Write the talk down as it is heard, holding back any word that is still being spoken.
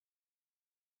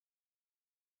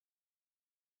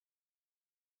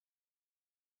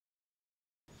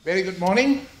Very good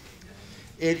morning.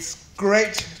 It's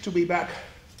great to be back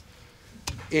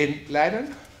in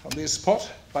Leiden on this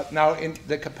spot, but now in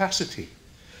the capacity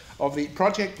of the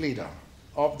project leader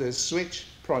of the SWICH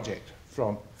project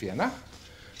from Vienna.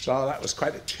 So that was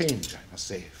quite a change, I must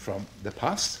say, from the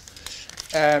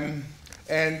past. And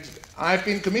I've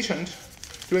been commissioned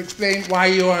to explain why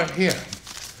you are here.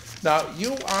 Now,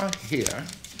 you are here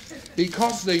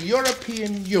because the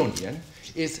European Union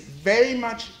is very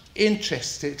much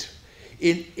interested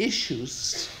in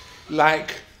issues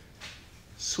like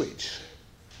SWICH,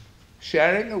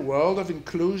 sharing a world of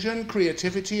inclusion,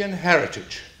 creativity, and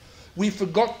heritage. We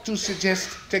forgot to suggest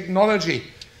technology.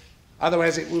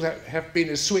 Otherwise, it would have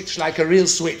been a switch like a real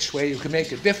switch where you can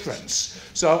make a difference.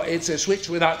 So it's a switch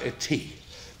without a T.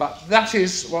 But that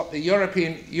is what the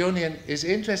European Union is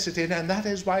interested in, and that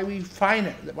is why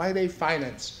they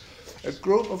finance a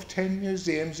group of 10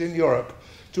 museums in Europe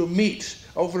to meet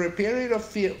over a period of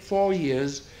 4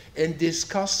 years and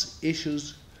discuss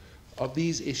issues of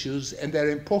these issues and their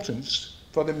importance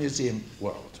for the museum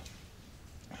world.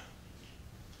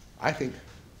 I think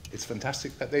it's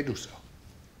fantastic that they do so.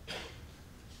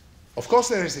 Of course,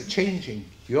 there is a changing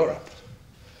Europe.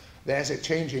 There's a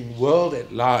changing world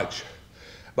at large.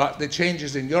 But the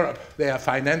changes in Europe, they are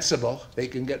financeable. They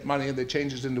can get money, and the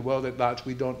changes in the world at large,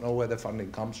 we don't know where the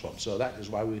funding comes from. So that is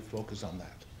why we focus on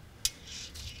that.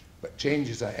 But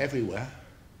changes are everywhere.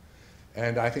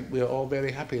 And I think we are all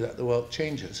very happy that the world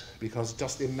changes, because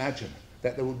just imagine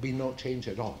that there would be no change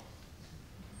at all.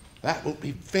 That would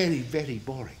be very, very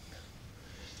boring.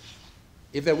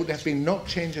 If there would have been no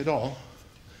change at all,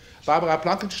 Barbara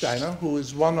Plankensteiner, who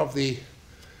is one of the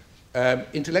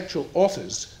intellectual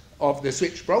authors of the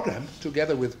SWICH program,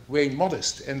 together with Wayne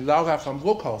Modest and Laura van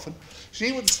Broekhoven,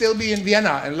 she would still be in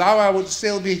Vienna, and Laura would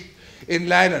still be in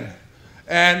Leiden,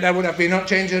 and there would have been no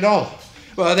change at all.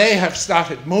 Well, they have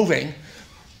started moving.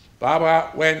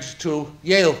 Barbara went to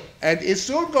Yale, and is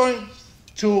soon going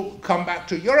to come back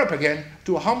to Europe again,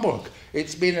 to Hamburg.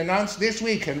 It's been announced this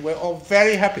week, and we're all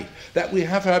very happy that we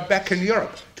have her back in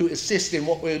Europe to assist in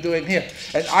what we're doing here.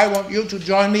 And I want you to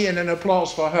join me in an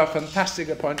applause for her fantastic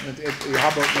appointment at the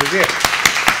Hamburg Museum.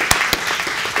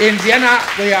 In Vienna,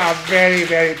 we are very,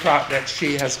 very proud that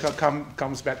she has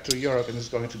comes back to Europe and is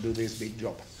going to do this big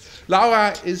job.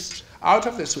 Laura is out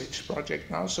of the SWICH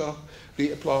project now, so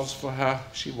the applause for her,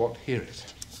 she won't hear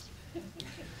it.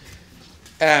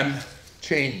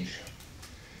 Change.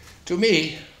 To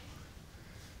me,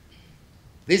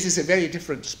 this is a very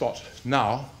different spot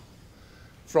now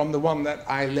from the one that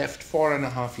I left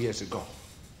 4.5 years ago.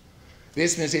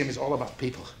 This museum is all about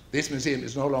people. This museum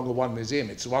is no longer one museum.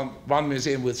 It's one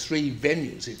museum with 3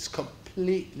 venues. It's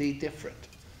completely different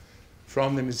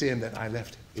from the museum that I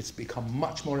left. It's become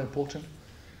much more important,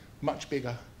 much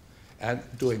bigger, and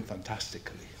doing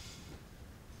fantastically.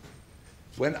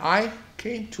 When I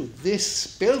came to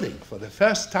this building for the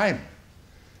first time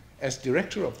as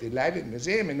director of the Leiden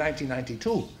Museum in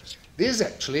 1992, this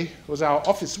actually was our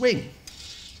office wing.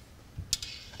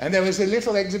 And there was a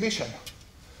little exhibition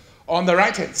on the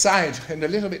right-hand side and a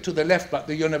little bit to the left, but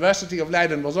the University of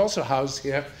Leiden was also housed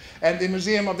here, and the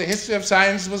Museum of the History of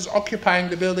Science was occupying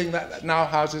the building that now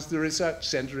houses the research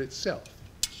center itself.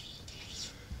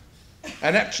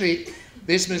 And actually,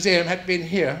 this museum had been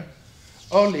here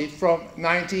only from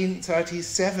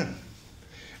 1937,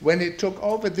 when it took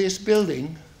over this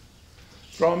building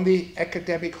from the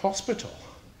academic hospital,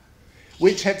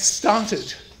 which had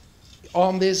started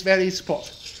on this very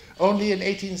spot only in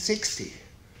 1860,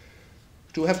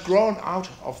 to have grown out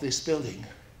of this building,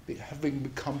 having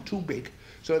become too big,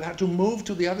 so it had to move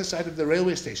to the other side of the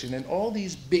railway station. And all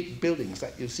these big buildings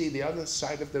that you see the other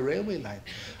side of the railway line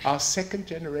are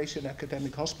second-generation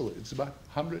academic hospital. It's about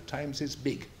 100 times as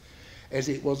big as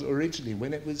it was originally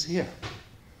when it was here.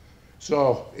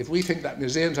 So if we think that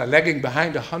museums are lagging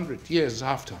behind 100 years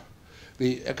after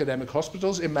the academic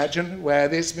hospitals, imagine where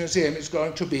this museum is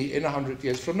going to be in 100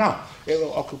 years from now. It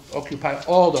will occupy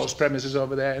all those premises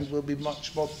over there and will be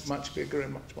much bigger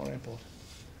and much more important.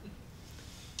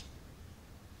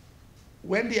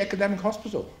 When the academic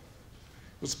hospital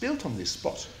was built on this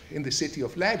spot in the city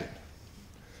of Leiden,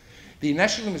 the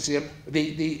National Museum,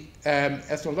 the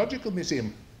Ethnological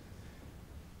Museum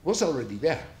was already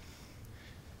there.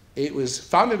 It was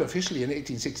founded officially in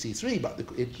 1863, but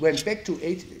it went back to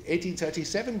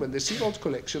 1837 when the Siebold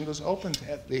collection was opened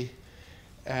at the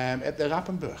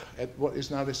Rappenburg, at what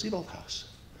is now the Siebold House.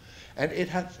 And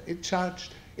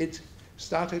it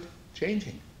started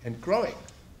changing and growing.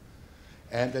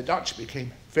 And the Dutch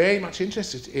became very much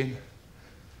interested in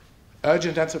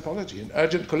urgent anthropology and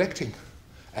urgent collecting.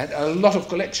 And a lot of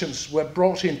collections were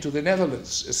brought into the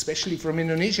Netherlands, especially from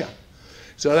Indonesia.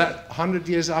 So that 100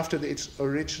 years after its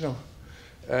original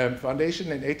foundation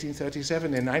in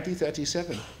 1837, in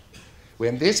 1937,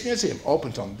 when this museum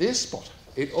opened on this spot,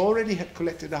 it already had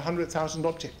collected 100,000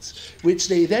 objects, which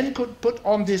they then could put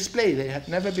on display. They had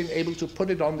never been able to put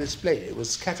it on display. It was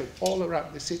scattered all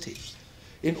around the city,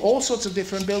 in all sorts of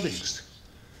different buildings,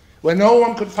 where no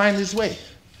one could find his way,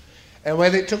 and where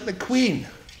they took the Queen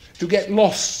to get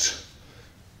lost.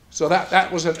 So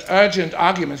that was an urgent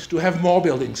argument to have more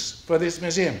buildings for this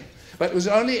museum. But it was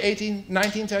only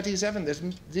 1937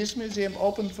 this museum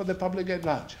opened for the public at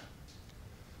large.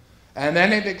 And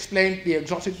then it explained the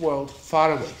exotic world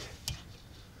far away.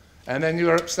 And then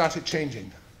Europe started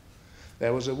changing.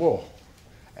 There was a war,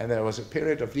 and there was a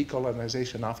period of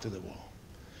decolonization after the war.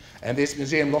 And this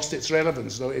museum lost its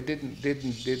relevance, though it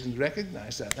didn't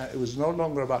recognize that. It was no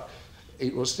longer about,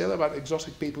 it was still about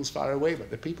exotic peoples far away,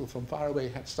 but the people from far away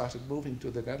had started moving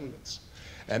to the Netherlands,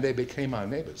 and they became our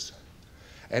neighbors.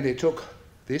 And it took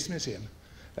this museum,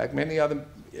 like many other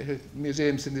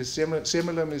museums in this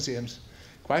similar museums,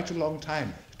 quite a long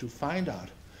time to find out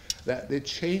that the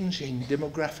changing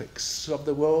demographics of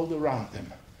the world around them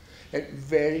had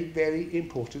very, very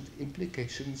important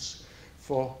implications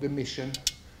for the mission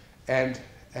and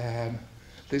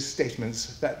the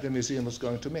statements that the museum was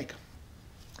going to make.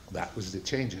 That was the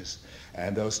changes,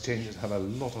 and those changes have a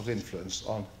lot of influence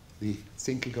on the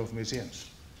thinking of museums.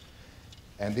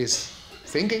 And this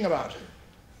thinking about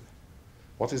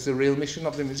what is the real mission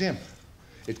of the museum,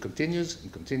 it continues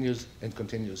and continues and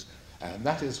continues. And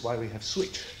that is why we have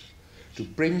SWICH, to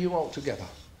bring you all together,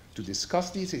 to discuss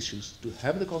these issues, to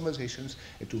have the conversations,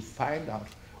 and to find out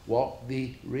what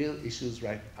the real issues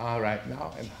are right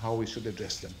now and how we should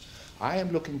address them. I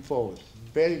am looking forward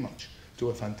very much to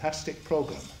a fantastic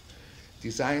program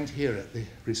designed here at the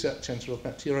Research Centre of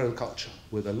Material Culture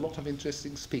with a lot of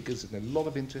interesting speakers and a lot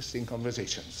of interesting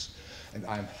conversations. And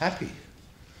I'm happy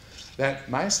that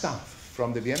my staff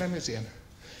from the Vienna Museum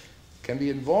can be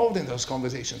involved in those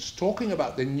conversations, talking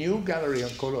about the new gallery on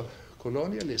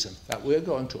colonialism that we're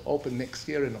going to open next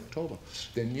year in October,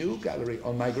 the new gallery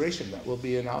on migration that will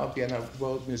be in our Vienna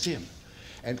World Museum,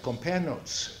 and compare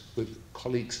notes with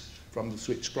colleagues from the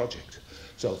SWICH project.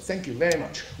 So thank you very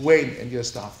much, Wayne and your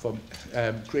staff, for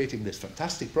creating this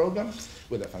fantastic program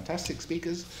with the fantastic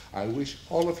speakers. I wish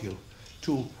all of you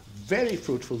 2 very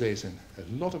fruitful days and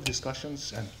a lot of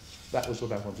discussions, and that was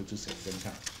what I wanted to say. Thank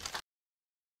you.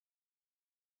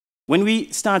 When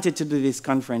we started to do this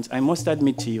conference, I must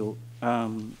admit to you,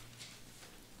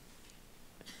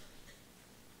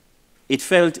 it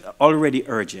felt already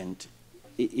urgent.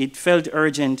 It felt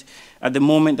urgent at the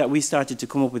moment that we started to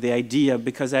come up with the idea,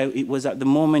 because it was at the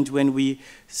moment when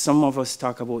some of us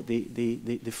talk about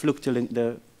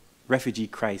the refugee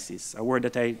crisis, a word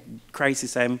that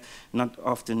crisis I'm not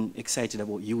often excited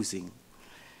about using.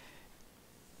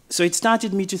 So it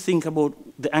started me to think about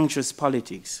the anxious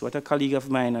politics, what a colleague of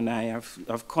mine and I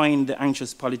have coined the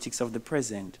anxious politics of the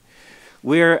present,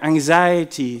 where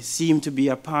anxiety seemed to be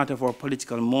a part of our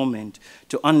political moment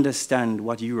to understand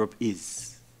what Europe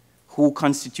is, who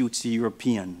constitutes the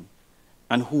European,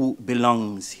 and who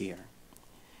belongs here.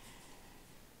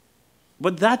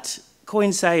 But that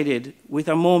coincided with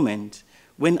a moment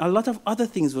when a lot of other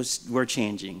things were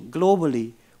changing.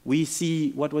 Globally, we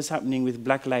see what was happening with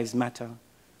Black Lives Matter,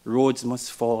 roads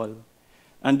must fall.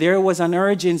 And there was an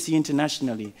urgency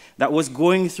internationally that was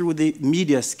going through the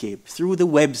mediascape, through the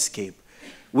webscape,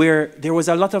 where there was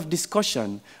a lot of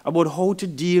discussion about how to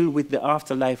deal with the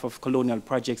afterlife of colonial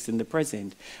projects in the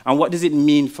present, and what does it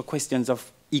mean for questions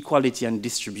of equality and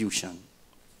distribution.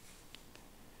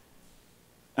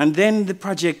 And then the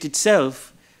project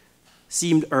itself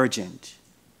seemed urgent.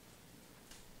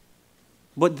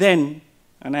 But then,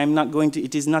 and I'm not going to,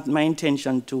 it is not my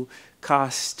intention to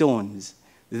cast stones.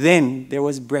 Then there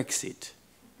was Brexit.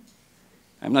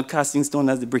 I'm not casting stones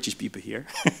as the British people here.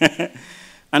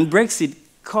 And Brexit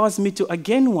caused me to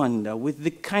again wonder, with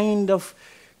the kind of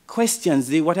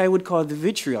questions, what I would call the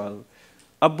vitriol,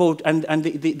 about and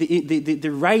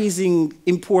the rising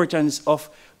importance of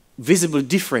visible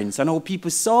difference and how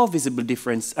people saw visible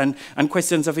difference and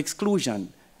questions of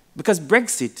exclusion. Because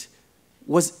Brexit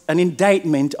was an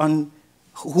indictment on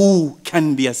who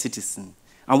can be a citizen.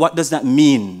 And what does that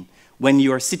mean when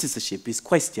your citizenship is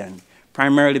questioned,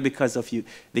 primarily because of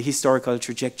the historical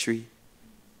trajectory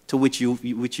to which we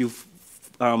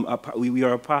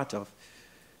are a part of,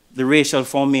 the racial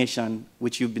formation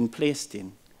which you've been placed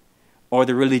in, or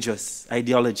the religious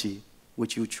ideology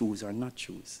which you choose or not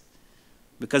choose.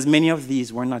 Because many of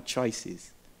these were not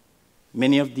choices.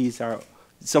 Many of these are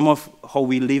some of how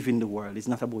we live in the world is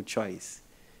not about choice.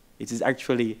 It is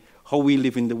actually how we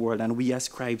live in the world, and we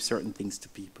ascribe certain things to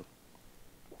people.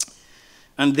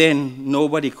 And then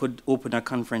nobody could open a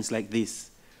conference like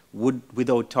this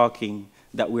without talking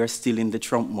that we are still in the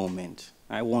Trump moment.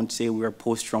 I won't say we are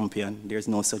post-Trumpian. There's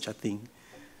no such a thing.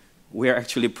 We are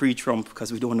actually pre-Trump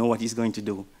because we don't know what he's going to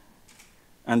do.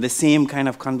 And the same kind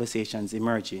of conversations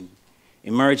emerging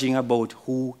about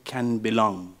who can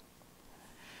belong.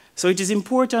 So it is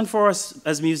important for us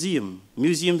as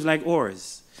museums like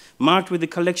ours, marked with the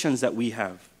collections that we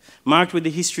have, marked with the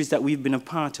histories that we've been a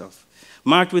part of,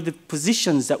 marked with the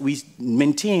positions that we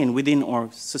maintain within our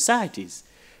societies,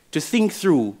 to think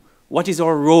through what is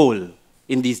our role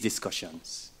in these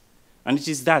discussions. And it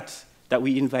is that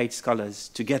we invite scholars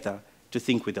together to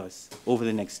think with us over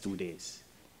the next 2 days.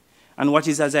 And what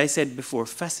is, as I said before,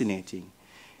 fascinating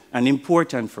and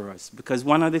important for us, because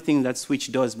one of the things that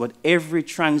SWICH does, but every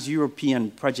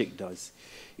trans-European project does,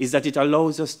 is that it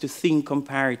allows us to think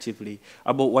comparatively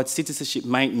about what citizenship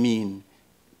might mean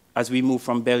as we move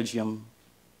from Belgium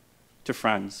to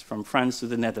France, from France to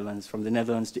the Netherlands, from the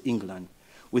Netherlands to England,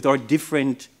 with our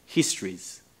different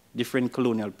histories, different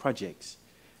colonial projects,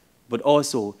 but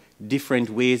also different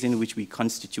ways in which we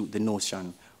constitute the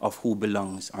notion of who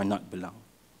belongs or not belong.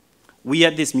 We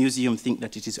at this museum think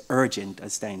that it is urgent,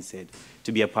 as Stein said,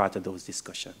 to be a part of those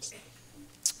discussions.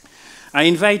 I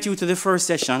invite you to the first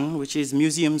session, which is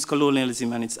Museums,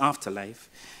 Colonialism, and its Afterlife.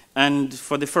 And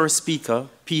for the first speaker,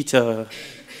 Peter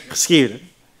Schier,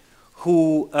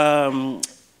 who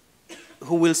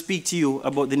will speak to you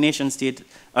about the nation-state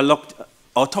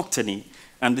autochthony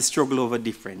and the struggle over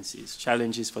differences,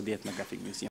 challenges for the Ethnographic Museum.